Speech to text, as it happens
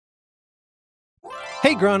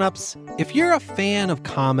Hey grown-ups, if you're a fan of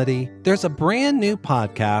comedy, there's a brand new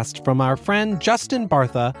podcast from our friend Justin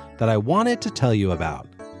Bartha that I wanted to tell you about.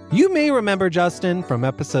 You may remember Justin from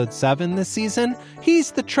episode 7 this season. He's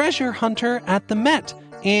the treasure hunter at the Met,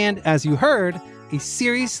 and as you heard, a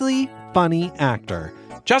seriously funny actor.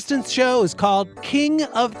 Justin's show is called King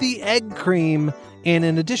of the Egg Cream, and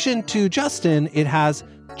in addition to Justin, it has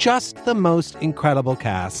just the most incredible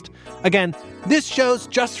cast. Again, this show's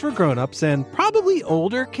just for grown-ups and probably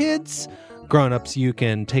older kids. Grown-ups, you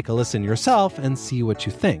can take a listen yourself and see what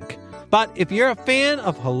you think. But if you're a fan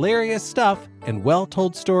of hilarious stuff and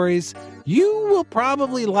well-told stories, you will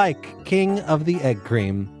probably like King of the Egg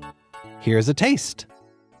Cream. Here's a taste.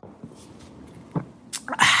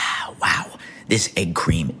 Wow, this egg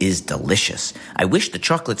cream is delicious. I wish the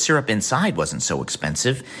chocolate syrup inside wasn't so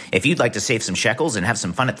expensive. If you'd like to save some shekels and have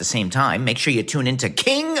some fun at the same time, make sure you tune into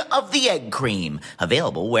King of the Egg Cream,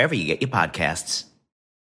 available wherever you get your podcasts.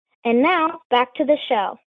 And now, back to the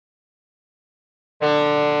show.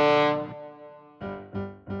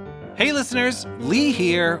 Hey listeners, Lee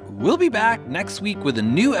here. We'll be back next week with a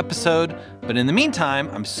new episode, but in the meantime,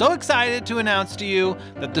 I'm so excited to announce to you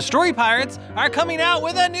that the Story Pirates are coming out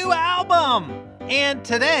with a new album! And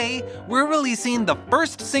today, we're releasing the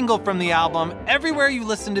first single from the album, Everywhere You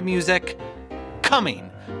Listen to Music, coming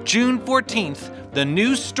June 14th. The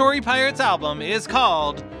new Story Pirates album is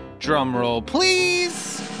called, drumroll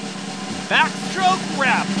please, Backstroke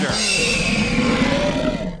Raptor.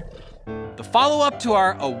 The follow-up to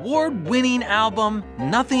our award-winning album,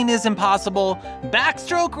 Nothing Is Impossible,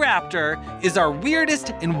 Backstroke Raptor is our weirdest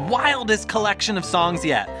and wildest collection of songs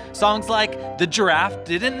yet. Songs like The Giraffe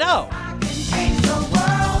Didn't Know.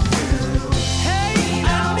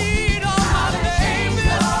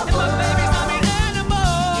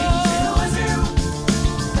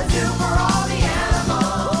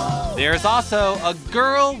 There's also A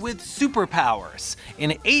Girl with Superpowers,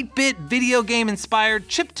 an 8-bit video game-inspired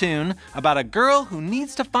chiptune about a girl who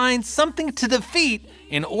needs to find something to defeat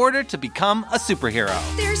in order to become a superhero.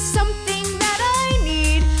 There's something that I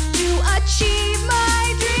need to achieve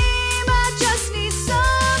my dream. I just need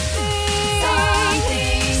something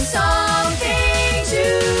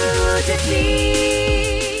to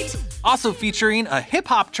defeat. Also featuring a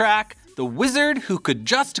hip-hop track, The Wizard Who Could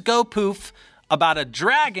Just Go Poof, about a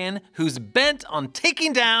dragon who's bent on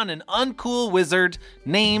taking down an uncool wizard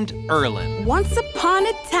named Erlin. Once upon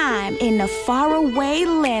a time, in a faraway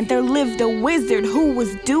land, there lived a wizard who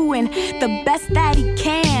was doing the best that he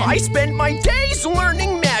can. I spent my days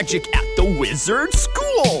learning magic at the wizard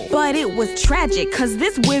school. But it was tragic, cause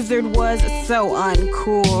this wizard was so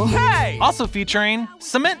uncool. Hey! Also featuring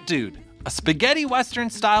Cement Dude, a spaghetti western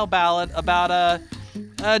style ballad about a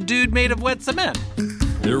dude made of wet cement.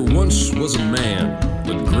 There once was a man,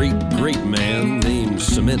 a great, great man named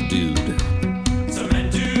Cement Dude.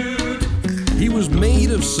 Cement Dude! He was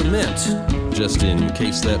made of cement, just in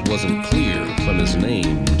case that wasn't clear from his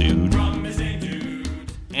name, dude.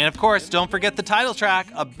 And of course, don't forget the title track,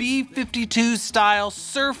 a B-52 style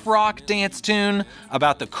surf rock dance tune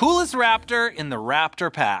about the coolest raptor in the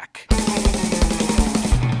Raptor Pack.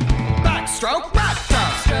 Backstroke Raptor!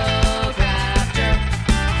 Backstroke Raptor.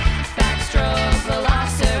 Backstroke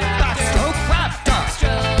Velociraptor. Backstroke Raptor!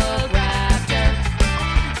 Backstroke Raptor.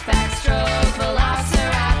 Backstroke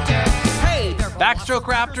Velociraptor. Hey! Backstroke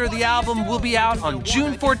Raptor, the album, will be out on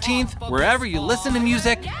June 14th, wherever you listen to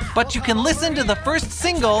music, but you can listen to the first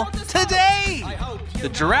single today! The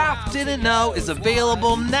Giraffe Didn't Know is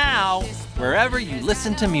available now, wherever you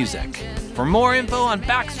listen to music. For more info on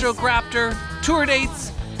Backstroke Raptor, tour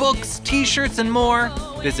dates, books, t-shirts, and more,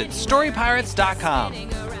 visit StoryPirates.com.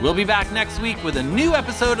 We'll be back next week with a new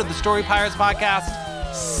episode of the Story Pirates podcast.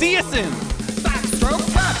 See you soon!